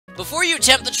Before you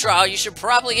attempt the trial, you should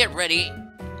probably get ready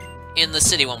in the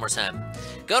city one more time.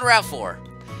 Go to Route 4.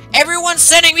 Everyone's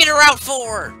sending me to Route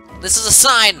 4! This is a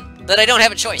sign that I don't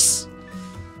have a choice.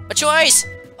 A choice?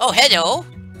 Oh, hello.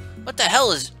 What the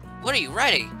hell is... What are you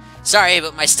writing? Sorry,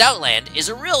 but my Stoutland is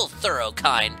a real thorough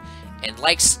kind and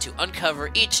likes to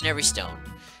uncover each and every stone.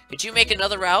 Could you make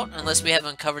another route unless we have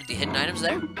uncovered the hidden items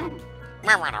there?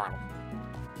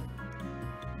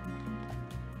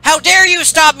 How dare you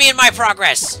stop me in my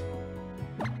progress!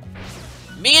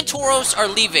 Me and Tauros are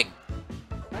leaving.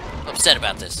 Upset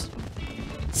about this.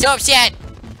 So upset!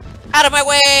 Out of my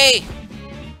way!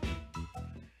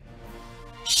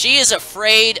 She is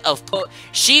afraid of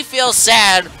she feels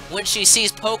sad when she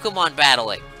sees Pokemon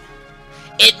battling.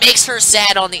 It makes her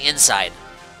sad on the inside.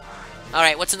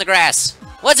 Alright, what's in the grass?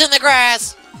 What's in the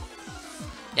grass?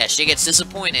 Yeah, she gets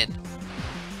disappointed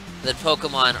that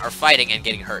Pokemon are fighting and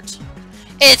getting hurt.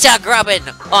 It's a grubbin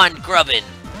on grubbin.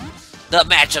 The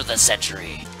match of the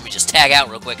century. Let me just tag out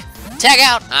real quick. Tag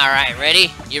out! Alright, ready?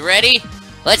 You ready?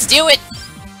 Let's do it!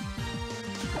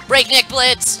 Breakneck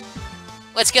Blitz!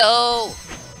 Let's go!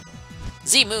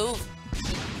 Z-move!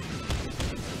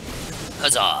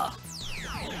 Huzzah!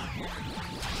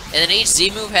 And then each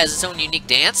Z-move has its own unique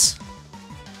dance?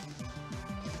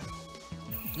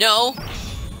 No!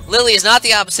 Lily is not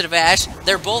the opposite of Ash.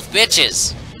 They're both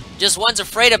bitches. Just one's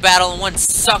afraid of battle and one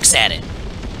sucks at it.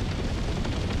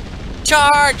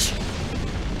 Charge!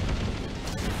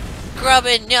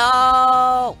 Grubbin,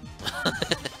 no!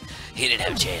 He didn't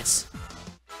have a chance.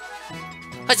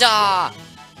 Huzzah!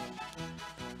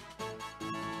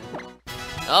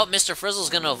 Oh, Mr. Frizzle's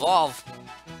gonna evolve.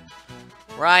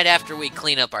 Right after we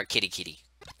clean up our kitty.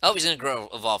 Oh, he's gonna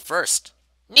evolve first.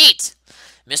 Neat!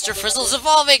 Mr. Frizzle's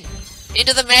evolving!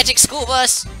 Into the magic school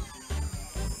bus!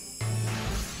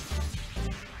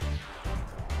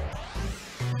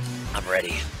 I'm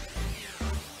ready.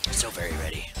 So very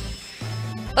ready.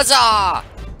 Huzzah!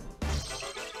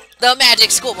 The magic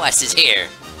school bus is here!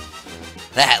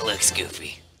 That looks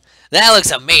goofy. That looks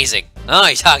amazing! Oh, what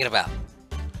are you talking about?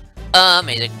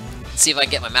 Amazing. Let's see if I can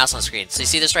get my mouse on screen. So you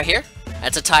see this right here?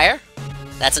 That's a tire.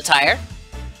 That's a tire.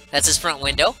 That's his front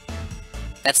window.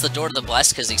 That's the door to the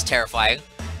bus, because he's terrifying.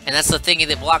 And that's the thingy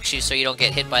that blocks you so you don't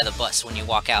get hit by the bus when you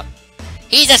walk out.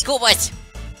 He's a school bus!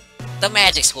 The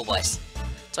magic school bus.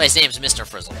 That's why his name's Mr.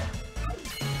 Frizzle.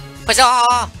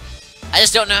 Huzzah! I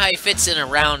just don't know how he fits in a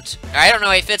round... Or I don't know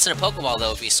how he fits in a Pokeball,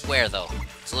 though, if he's square, though.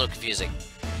 It's a little confusing.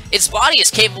 Its body is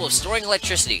capable of storing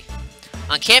electricity.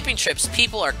 On camping trips,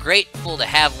 people are grateful to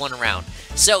have one around.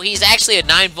 So he's actually a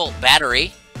 9-volt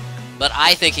battery, but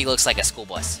I think he looks like a school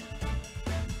bus.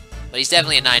 But he's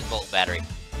definitely a 9-volt battery.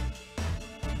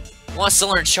 Wants to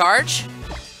learn Charge?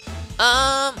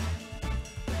 I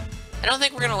don't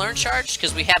think we're gonna learn Charge,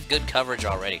 because we have good coverage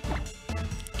already.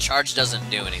 Charge doesn't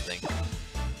do anything.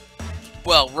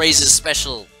 Well, raises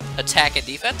special attack and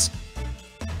defense.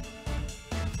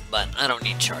 But I don't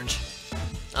need Charge.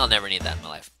 I'll never need that in my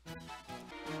life.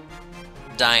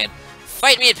 Dying.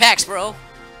 Fight me in packs, bro!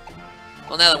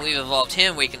 Well, now that we've evolved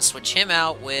him, we can switch him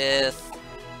out with...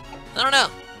 I don't know.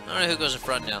 I don't know who goes in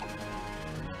front now.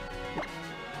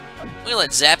 I'm gonna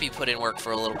let Zappy put in work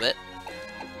for a little bit.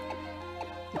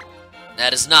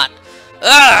 That is not...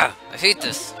 Ugh! I hate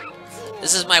this.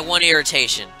 This is my one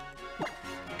irritation.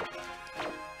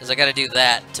 Because I gotta do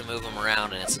that to move him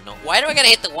around, and it's annoying. Why do I gotta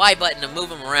hit the Y button to move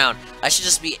him around? I should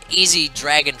just be easy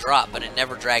drag and drop, but it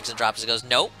never drags and drops. It goes,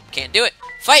 nope, can't do it.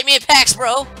 Fight me in packs,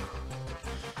 bro!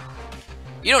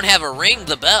 You don't have a ring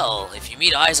the bell. If you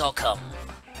meet eyes, I'll come.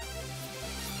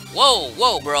 Whoa,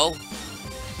 whoa, bro.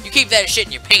 You keep that shit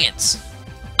in your pants.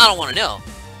 I don't want to know.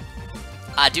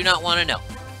 I do not want to know.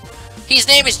 His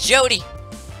name is Jody.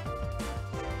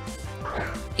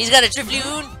 He's got a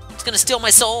Drifloon. It's gonna steal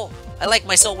my soul. I like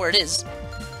my soul where it is.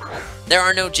 There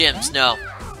are no gyms, no.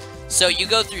 So you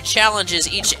go through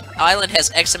challenges. Each island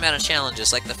has X amount of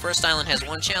challenges. Like the first island has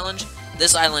 1 challenge.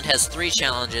 This island has 3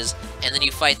 challenges. And then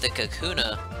you fight the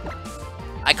Kakuna.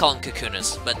 I call them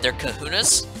Kakunas, but they're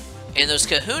Kahunas. And those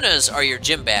Kahunas are your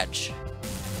gym badge.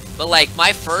 But like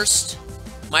my first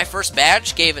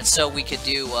badge gave it so we could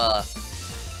do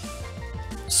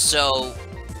so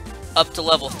up to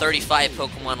level 35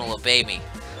 Pokemon will obey me.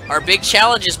 Our big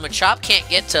challenge is Machop can't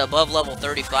get to above level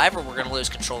 35 or we're gonna lose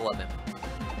control of him.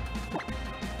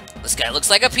 This guy looks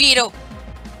like a pedo.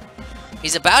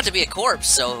 He's about to be a corpse,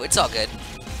 so it's all good.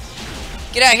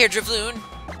 Get out of here, Drifloon.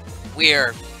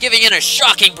 We're giving in a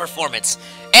shocking performance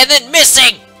and then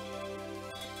missing.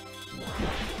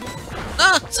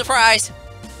 Surprise!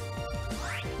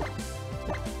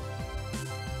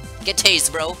 Get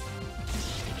tased, bro.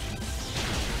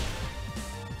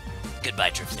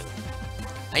 Goodbye, Drifloon.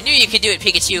 I knew you could do it,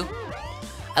 Pikachu.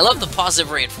 I love the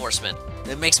positive reinforcement.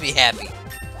 It makes me happy.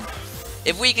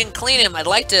 If we can clean him, I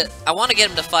want to get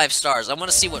him to 5 stars. I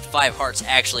want to see what 5 hearts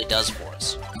actually does for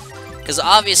us. Because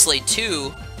obviously,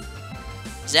 2,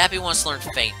 Zappy wants to learn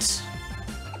Faints.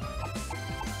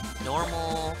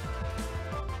 Normal.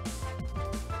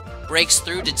 Breaks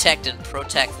through Detect and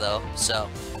Protect, though. So,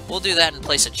 we'll do that in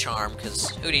place of Charm, because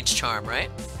who needs Charm, right?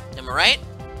 Am I right?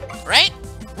 Right?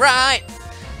 Right!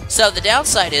 So, the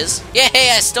downside is, yay,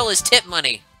 I stole his tip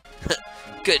money!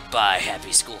 Goodbye,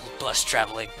 happy school bus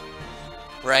traveling.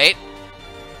 Right?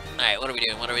 Alright, what are we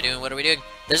doing? What are we doing? What are we doing?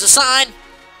 There's a sign!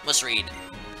 Must read.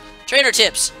 Trainer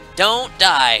tips. Don't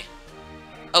die.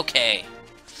 Okay.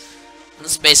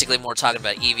 This is basically more talking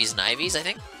about Eevees and Ivies, I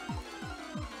think.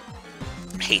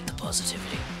 I hate the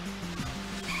positivity.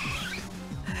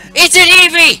 It's an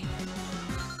Eevee!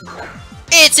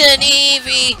 It's an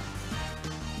Eevee!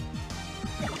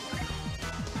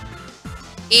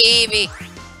 Eevee!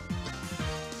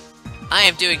 I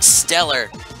am doing stellar.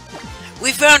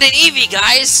 We found an Eevee,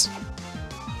 guys!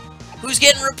 Who's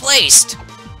getting replaced?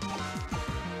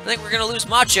 I think we're gonna lose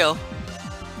Macho.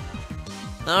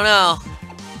 I don't know.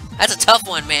 That's a tough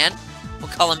one, man. We'll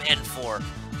call him N4.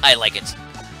 I like it.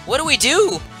 What do we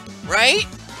do? Right?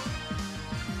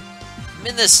 I'm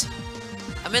in this.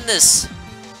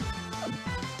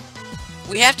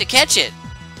 We have to catch it.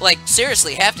 Like,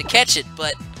 seriously, have to catch it,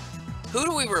 but who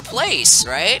do we replace,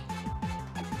 right?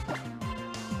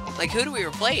 Like, who do we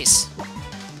replace?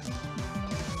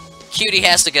 Cutie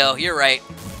has to go. You're right.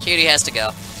 Cutie has to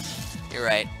go. You're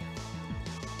right.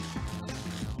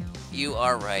 You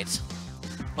are right.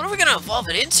 What are we gonna evolve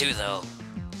it into, though?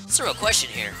 That's the real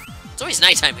question here. It's always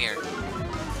nighttime here.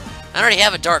 I already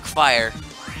have a Dark Fire.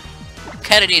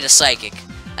 Kinda need a Psychic.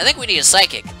 I think we need a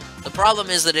Psychic. The problem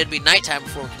is that it'd be nighttime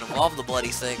before we can evolve the bloody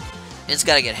thing. And it's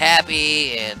gotta get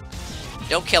happy, and...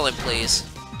 Don't kill him, please.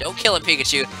 Don't kill him,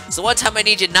 Pikachu. It's the one time I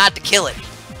need you not to kill it.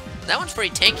 That one's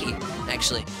pretty tanky,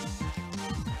 actually.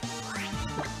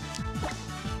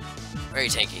 Very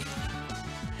tanky.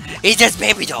 He just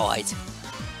baby died.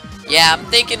 Yeah, I'm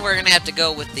thinking we're gonna have to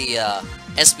go with the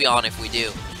Espeon if we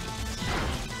do.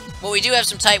 Well, we do have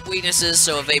some type weaknesses,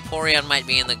 so a Vaporeon might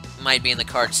be in the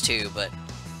cards too. But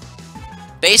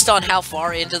based on how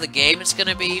far into the game it's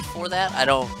gonna be for that, I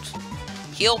don't.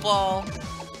 Heal Ball,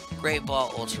 Great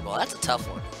Ball, Ultra Ball. That's a tough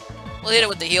one. We'll hit it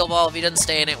with the Heal Ball. If he doesn't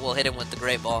stay in it, we'll hit him with the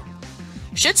Great Ball.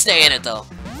 Should stay in it though.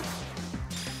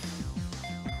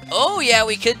 Oh yeah,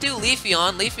 we could do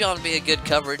Leafeon. Leafeon would be a good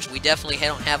coverage. We definitely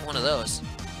don't have one of those.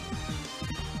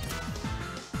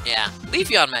 Yeah,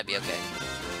 Leafeon might be okay.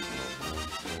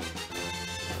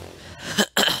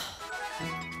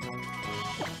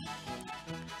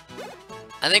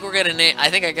 I think we're gonna name. I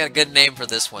think I got a good name for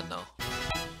this one though.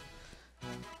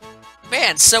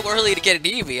 Man, so early to get an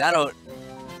Eevee.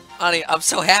 I'm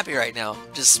so happy right now.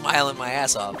 Just smiling my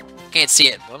ass off. Can't see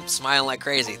it, but I'm smiling like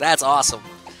crazy. That's awesome.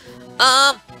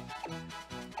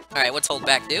 Alright, what's hold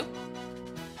back do?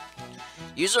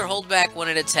 User hold back when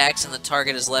it attacks and the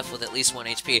target is left with at least 1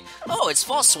 HP. Oh, it's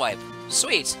False Swipe.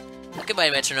 Sweet.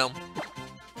 Goodbye, Metronome.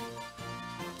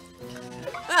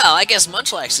 Well, I guess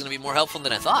Munchlax is going to be more helpful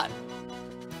than I thought.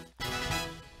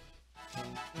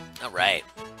 Alright.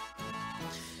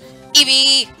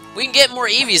 Eevee! We can get more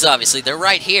Eevees, obviously. They're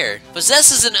right here.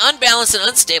 Possesses an unbalanced and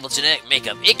unstable genetic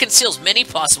makeup. It conceals many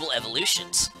possible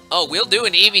evolutions. Oh, we'll do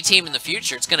an Eevee team in the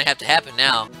future. It's gonna have to happen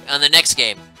now. On the next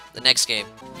game. The next game.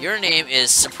 Your name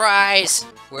is Surprise!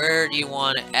 Where do you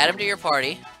want to add him to your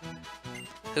party?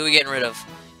 Who are we getting rid of?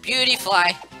 Beauty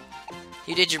Fly.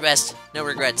 You did your best. No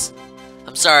regrets.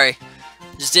 I'm sorry.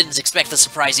 Just didn't expect the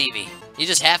Surprise Eevee. You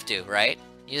just have to, right?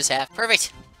 You just have.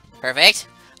 Perfect. Perfect.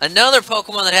 Another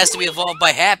Pokemon that has to be evolved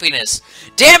by happiness.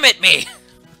 Damn it, me!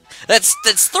 That's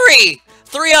 3!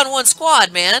 3 on 1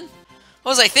 squad, man!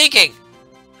 What was I thinking?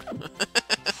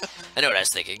 I know what I was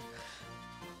thinking.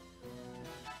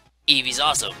 Eevee's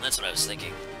awesome. That's what I was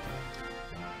thinking.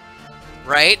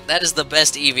 Right? That is the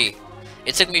best Eevee.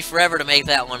 It took me forever to make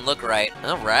that one look right.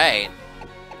 Alright.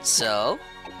 So...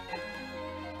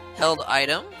 held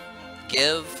item.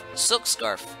 Give Silk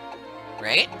Scarf.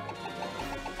 Right?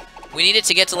 We need it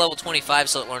to get to level 25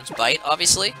 so it learns Bite,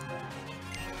 obviously.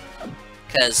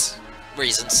 Because,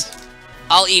 reasons.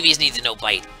 All Eevees need to know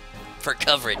Bite. For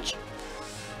coverage.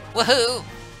 Woohoo!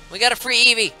 We got a free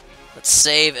Eevee! Let's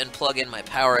save and plug in my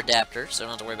power adapter, so I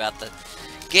don't have to worry about the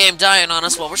game dying on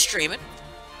us while we're streaming.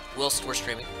 Whilst we're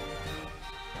streaming.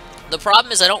 The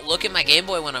problem is I don't look at my Game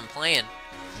Boy when I'm playing.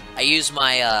 I use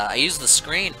the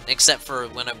screen, except for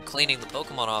when I'm cleaning the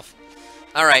Pokemon off.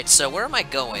 Alright, so where am I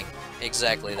going?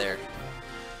 Exactly there.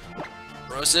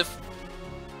 Rosif.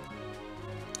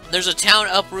 There's a town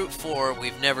up Route 4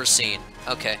 we've never seen.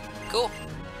 Okay, cool.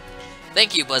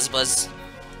 Thank you, Buzz Buzz.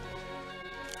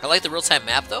 I like the real-time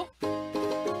map, though.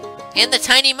 And the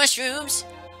tiny mushrooms.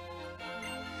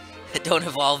 Don't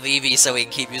evolve Eevee so we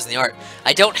can keep using the art.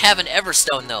 I don't have an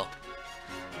Everstone, though.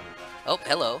 Oh,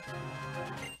 hello.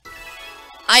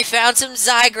 I found some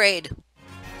Zygrade.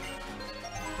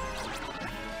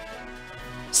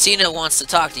 Cena wants to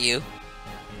talk to you.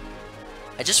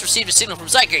 I just received a signal from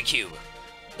Zygrade Cube.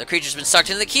 The creature's been sucked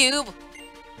into the cube.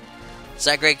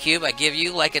 Zygrade Cube, I give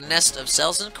you like a nest of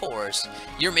cells and cores.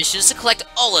 Your mission is to collect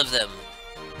all of them.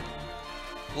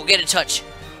 We'll get in touch.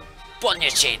 Bonne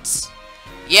chance.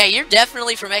 Yeah, you're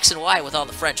definitely from X and Y with all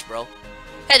the French, bro.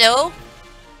 Hello.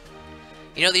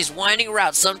 You know, these winding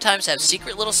routes sometimes have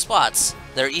secret little spots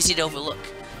that are easy to overlook.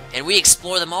 And we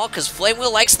explore them all because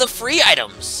Flamewheel likes the free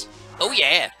items. Oh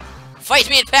yeah. Fight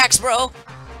me in packs, bro.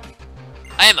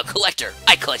 I am a collector.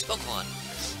 I collect Pokemon.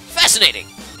 Fascinating.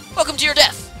 Welcome to your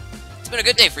death. It's been a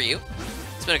good day for you.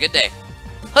 It's been a good day.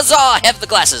 Huzzah! I have the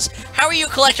glasses. How are you a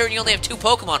collector and you only have 2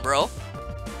 Pokemon, bro?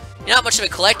 You're not much of a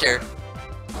collector.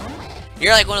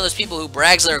 You're like one of those people who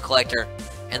brags they're a collector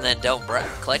and then don't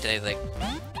collect anything.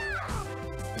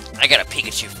 I got a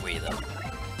Pikachu for you, though.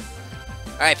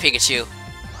 Alright, Pikachu.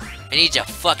 I need you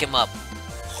to fuck him up.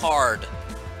 Hard.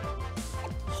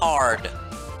 Hard.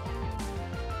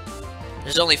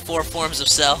 There's only 4 forms of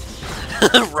cell.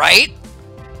 Right?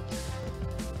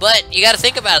 But you gotta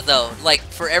think about it, though. Like,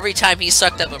 for every time he's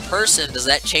sucked up in person, does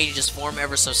that change his form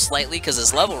ever so slightly? Because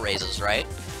his level raises, right?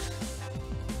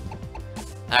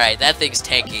 Alright, that thing's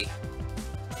tanky.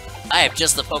 I have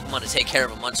just the Pokemon to take care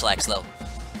of a Munchlax, though.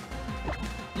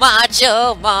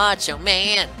 Macho, macho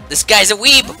man. This guy's a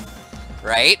weeb.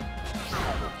 Right?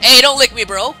 Hey, don't lick me,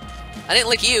 bro. I didn't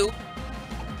lick you.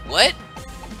 What?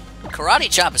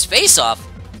 Karate chop his face off?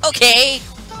 Okay.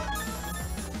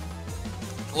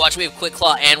 Watch me have Quick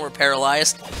Claw and we're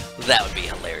paralyzed. That would be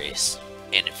hilarious.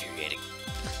 And infuriating.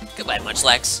 Goodbye,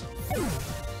 Munchlax.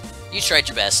 You tried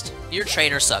your best. Your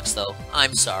trainer sucks, though.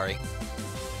 I'm sorry.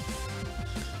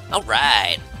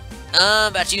 Alright.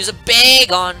 I'm about to use a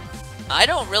Bagon. I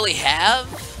don't really have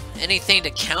anything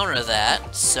to counter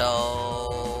that,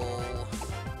 so...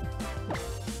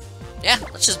 yeah,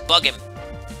 let's just bug him.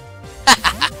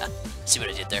 See what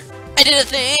I did there? I did a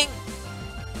thing!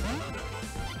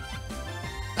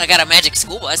 I got a magic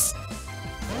school bus.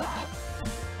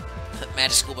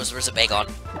 Magic school bus versus a Bagon.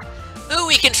 Ooh,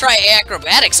 we can try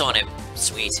acrobatics on him.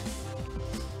 Sweet.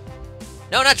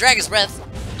 No, not Dragon's Breath.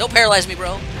 Don't paralyze me,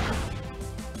 bro.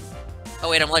 Oh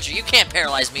wait, I'm electric. You can't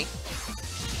paralyze me.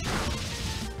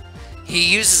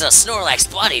 He uses a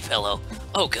Snorlax body pillow.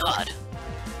 Oh god.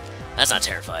 That's not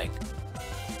terrifying.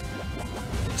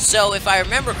 So, if I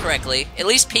remember correctly, at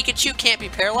least Pikachu can't be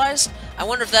paralyzed. I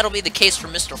wonder if that'll be the case for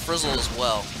Mr. Frizzle as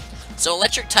well. So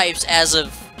electric types, as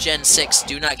of Gen 6,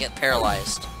 do not get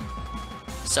paralyzed.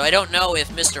 So I don't know if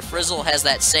Mr. Frizzle has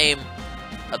that same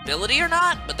ability or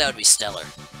not, but that would be stellar.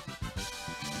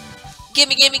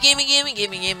 Gimme, gimme, gimme, gimme,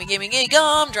 gimme, gimme, gimme, gimme,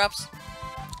 gumdrops.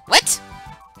 What?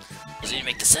 Doesn't even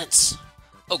make the sense.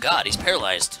 Oh god, he's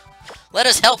paralyzed. Let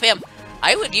us help him.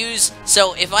 I would use...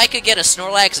 so, if I could get a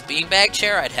Snorlax beanbag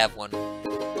chair, I'd have one.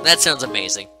 That sounds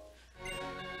amazing.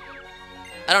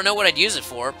 I don't know what I'd use it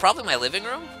for. Probably my living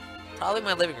room? Probably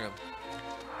my living room.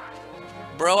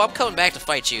 Bro, I'm coming back to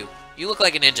fight you. You look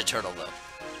like a Ninja Turtle,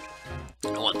 though.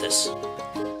 I want this.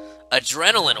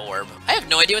 Adrenaline Orb. I have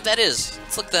no idea what that is.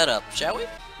 Let's look that up, shall we?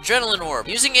 Adrenaline Orb.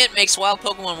 Using it makes wild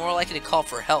Pokemon more likely to call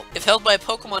for help. If held by a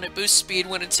Pokemon, it boosts speed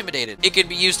when intimidated. It can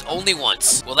be used only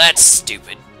once. Well, that's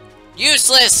stupid.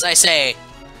 Useless, I say!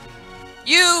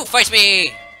 You fight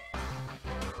me!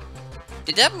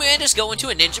 Did that man just go into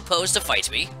a ninja pose to fight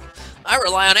me? I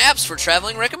rely on apps for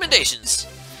traveling recommendations.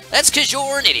 That's 'cause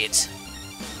you're an idiot.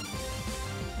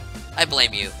 I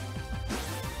blame you.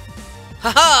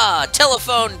 Haha!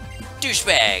 Telephone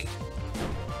douchebag!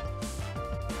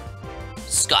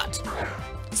 Scott.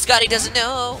 Scotty doesn't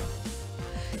know.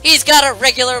 He's got a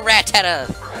regular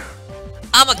Rattata.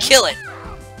 I'ma kill it.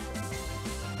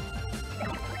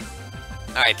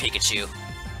 Alright, Pikachu.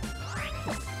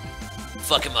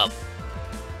 Fuck him up.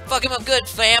 Fuck him up good,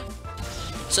 fam.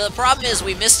 So the problem is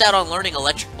we missed out on learning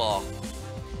Electric Ball.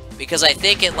 Because I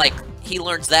think it, like, he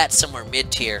learns that somewhere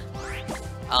mid-tier.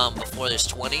 Before there's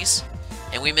 20s.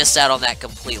 And we missed out on that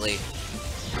completely.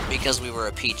 Because we were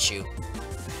a Pichu.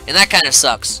 And that kind of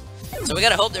sucks. So we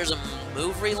gotta hope there's a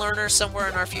move relearner somewhere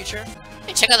in our future.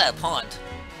 Hey, check out that pond.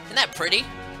 Isn't that pretty?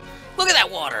 Look at that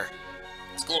water.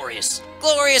 It's glorious.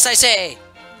 Glorious, I say!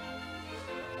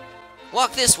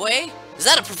 Walk this way? Is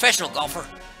that a professional golfer?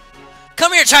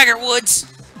 Come here, Tiger Woods!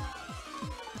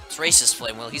 It's racist,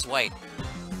 Flame Will. He's white.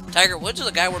 Tiger Woods or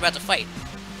the guy we're about to fight?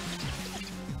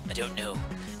 I don't know.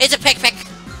 It's a Peck.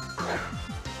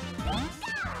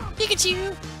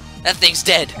 Pikachu! That thing's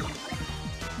dead.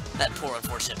 That poor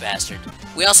unfortunate bastard.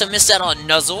 We also missed out on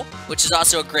Nuzzle, which is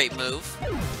also a great move.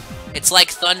 It's like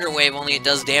Thunder Wave, only it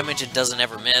does damage and doesn't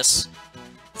ever miss.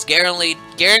 It's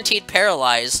guaranteed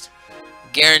paralyzed.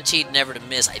 Guaranteed never to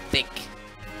miss, I think.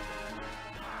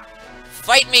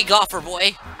 Fight me, golfer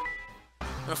boy! I'm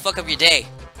gonna fuck up your day.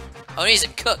 Oh, he's a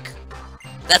cook.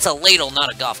 That's a ladle,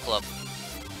 not a golf club.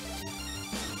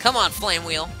 Come on, Flame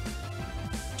Wheel.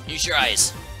 Use your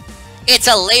eyes. It's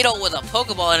a ladle with a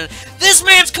Pokeball in it. This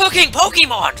man's cooking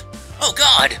Pokemon! Oh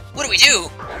god, what do we do?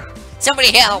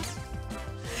 Somebody help!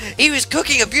 He was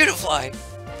cooking a Beautifly.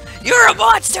 You're a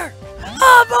monster!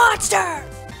 A monster!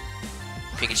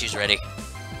 Pikachu's ready.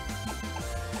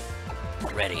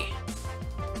 Ready.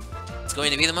 It's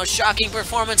going to be the most shocking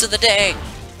performance of the day.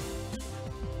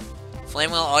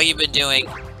 Flame Wheel, all you've been doing.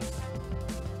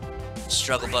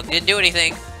 Struggle Bug didn't do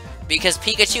anything because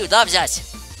Pikachu loves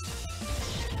us.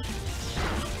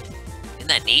 Isn't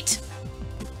that neat?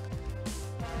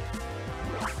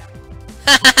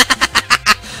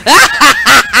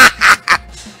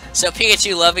 So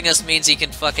Pikachu loving us means he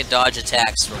can fucking dodge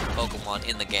attacks from Pokemon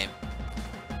in the game.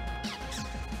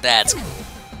 That's cool.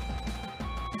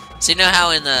 So you know how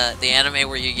in the anime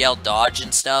where you yell dodge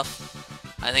and stuff?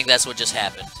 I think that's what just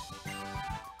happened.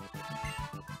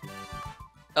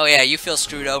 Oh yeah, you feel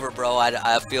screwed over, bro.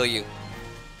 I feel you.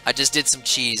 I just did some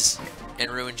cheese and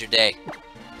ruined your day.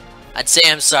 I'd say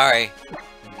I'm sorry,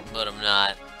 but I'm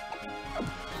not.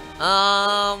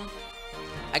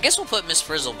 I guess we'll put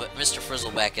Mr.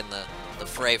 Frizzle back in the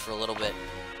fray for a little bit.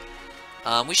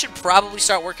 We should probably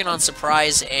start working on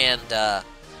Surprise and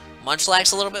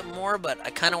Munchlax a little bit more, but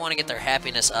I kind of want to get their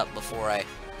happiness up before I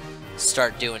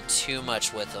start doing too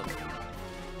much with them.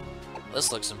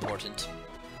 This looks important.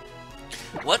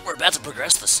 What? We're about to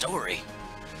progress the story.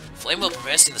 Flame Wheel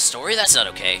progressing the story? That's not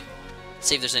okay. Let's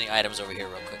see if there's any items over here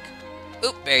real quick.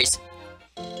 Oop, berries.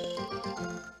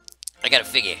 I got a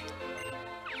Figgy.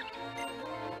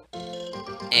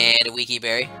 And a Wiki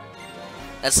Berry.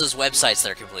 That's those websites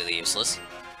that are completely useless.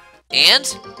 And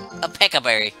a Pekka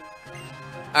Berry.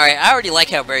 Alright, I already like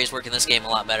how berries work in this game a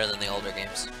lot better than the older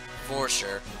games. For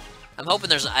sure. I'm hoping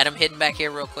there's an item hidden back here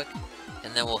real quick.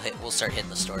 And then we'll start hitting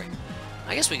the story.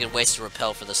 I guess we could waste a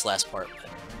repel for this last part,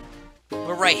 but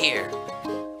we're right here.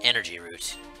 Energy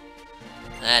root.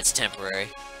 That's temporary.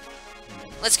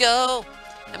 Let's go!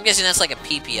 I'm guessing that's like a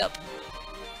PP up.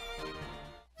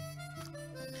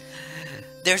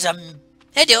 There's a...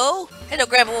 Hello! Hello,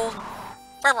 Grandma!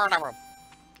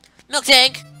 Milk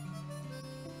tank!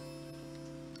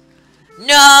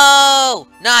 No!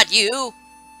 Not you!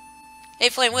 Hey,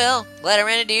 Flame Wheel! Glad I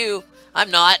ran into you.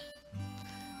 I'm not.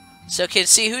 So can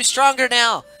see who's stronger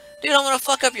now. Dude, I'm gonna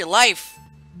fuck up your life.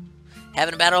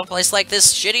 Having a battle in a place like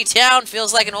this shitty town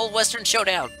feels like an old western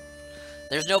showdown.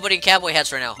 There's nobody in cowboy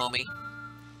hats right now, homie.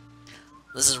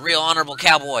 This is real honorable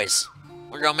cowboys.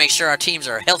 We're gonna make sure our teams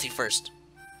are healthy first.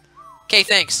 Okay,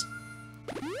 thanks.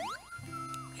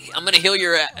 I'm gonna heal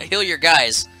your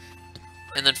guys,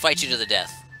 and then fight you to the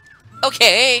death.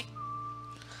 Okay.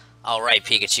 All right,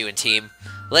 Pikachu and team.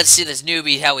 Let's see this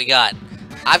newbie how we got.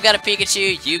 I've got a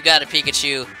Pikachu. You've got a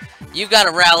Pikachu. You've got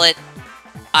a Rowlet.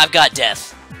 I've got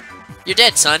Death. You're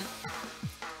dead, son.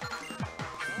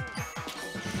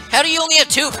 How do you only have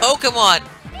 2 Pokemon?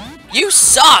 You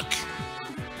suck!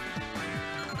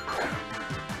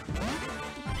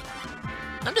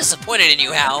 I'm disappointed in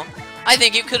you, Hal. I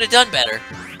think you could have done better.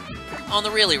 On the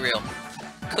really real.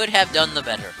 Could have done the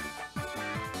better.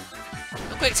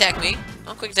 Don't quick attack me.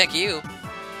 Don't quick attack you.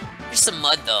 You're some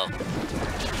mud, though.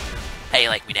 How you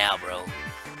like me now, bro?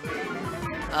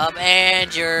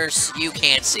 And you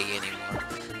can't see anymore.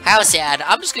 How sad.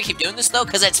 I'm just gonna keep doing this, though,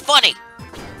 because it's funny.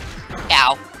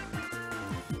 Ow.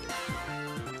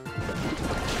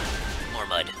 More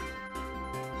mud.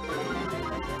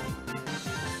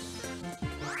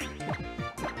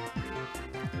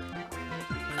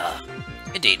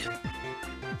 Indeed.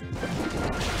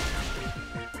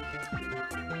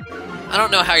 I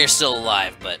don't know how you're still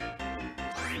alive, but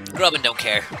Grubbin don't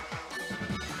care.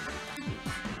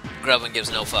 Grubbin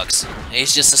gives no fucks.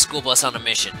 He's just a school bus on a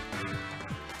mission.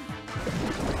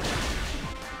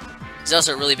 He's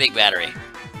also a really big battery.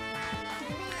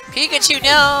 Pikachu,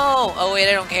 no! Oh wait,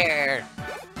 I don't care.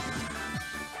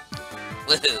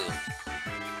 Woohoo!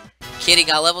 Kitty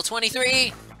got level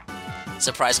 23.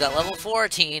 Surprise got level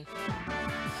 14.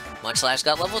 Munchlax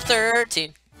got level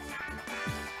 13.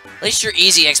 At least you're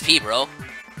easy XP, bro.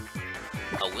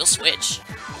 A we'll switch.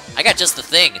 I got just the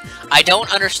thing. I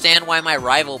don't understand why my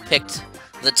rival picked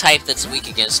the type that's weak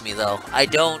against me, though. I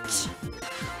don't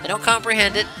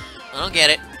comprehend it. I don't get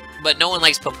it. But no one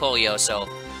likes Popolio, so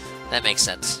that makes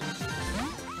sense.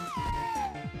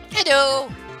 Hello!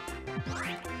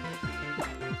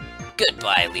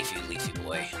 Goodbye, leafy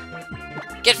boy.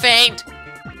 Get famed!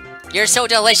 You're so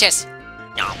delicious!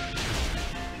 No.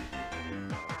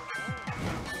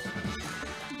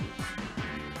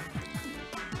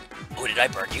 Oh, did I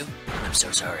burn you? I'm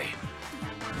so sorry.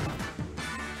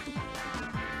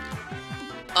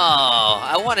 Oh,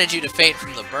 I wanted you to faint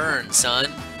from the burn,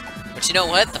 son. But you know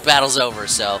what? The battle's over,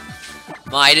 so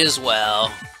might as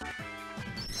well.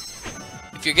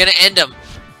 If you're gonna end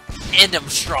them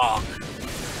strong.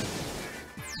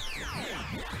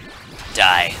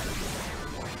 Die.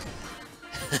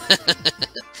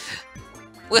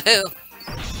 Woohoo!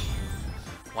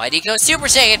 Why'd he go Super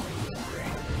Saiyan?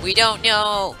 We don't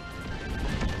know.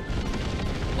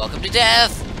 Welcome to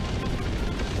death.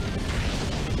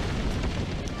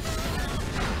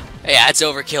 Yeah, it's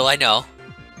overkill, I know.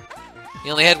 He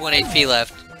only had 1 HP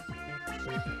left.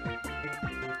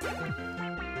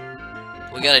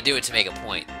 We gotta do it to make a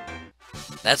point.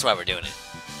 That's why we're doing it.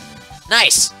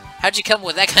 Nice! How'd you come up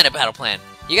with that kind of battle plan?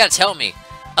 You gotta tell me.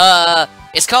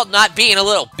 It's called not being a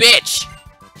little bitch.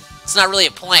 It's not really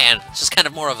a plan. It's just kind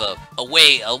of more of a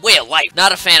way of life.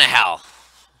 Not a fan of Hal.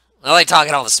 I like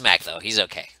talking all the smack, though. He's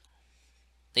okay.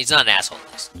 He's not an asshole,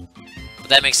 at least. But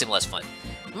that makes him less fun.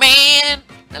 Man!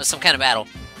 That was some kind of battle.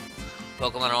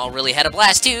 Pokemon all really had a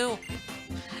blast, too.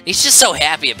 He's just so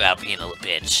happy about being a little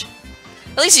bitch.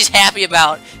 At least he's happy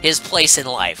about his place in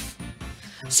life.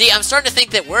 See, I'm starting to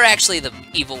think that we're actually the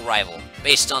evil rival,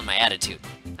 based on my attitude.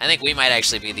 I think we might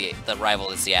actually be the rival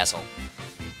that's the asshole.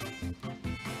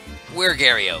 We're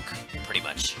Gary Oak, pretty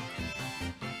much.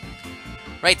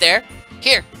 Right there.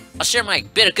 Here, I'll share my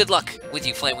bit of good luck with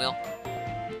you, Flame Wheel.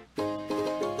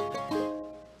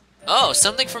 Oh,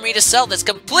 something for me to sell that's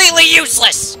completely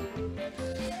useless!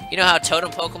 You know how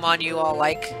totem Pokemon you all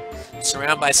like?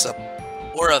 Surrounded by some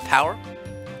aura of power?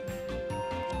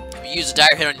 If you use a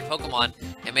dire hit on your Pokemon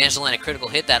and manage to land a critical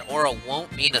hit, that aura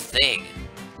won't mean a thing.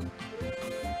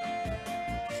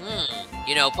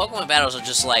 You know, Pokemon battles are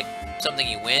just like something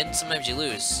you win, sometimes you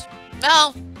lose.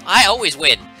 No, I always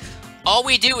win. All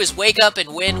we do is wake up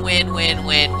and win. You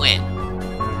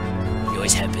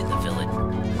always have been the villain.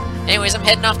 Anyways, I'm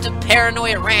heading off to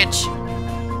Paranoia Ranch.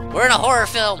 We're in a horror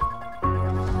film.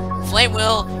 Flame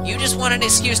Wheel, you just want an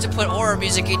excuse to put horror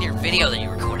music in your video that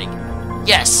you're recording.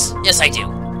 Yes, I do.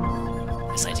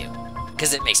 Yes, I do.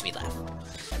 Because it makes me laugh.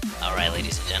 Alright,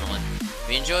 ladies and gentlemen. If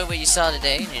you enjoyed what you saw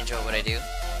today, and you enjoy what I do,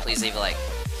 please leave a like.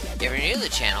 If you're new to the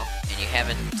channel, and you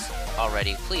haven't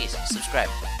already, please subscribe.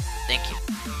 Thank you.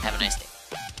 Have a nice day.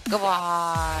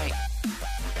 Goodbye!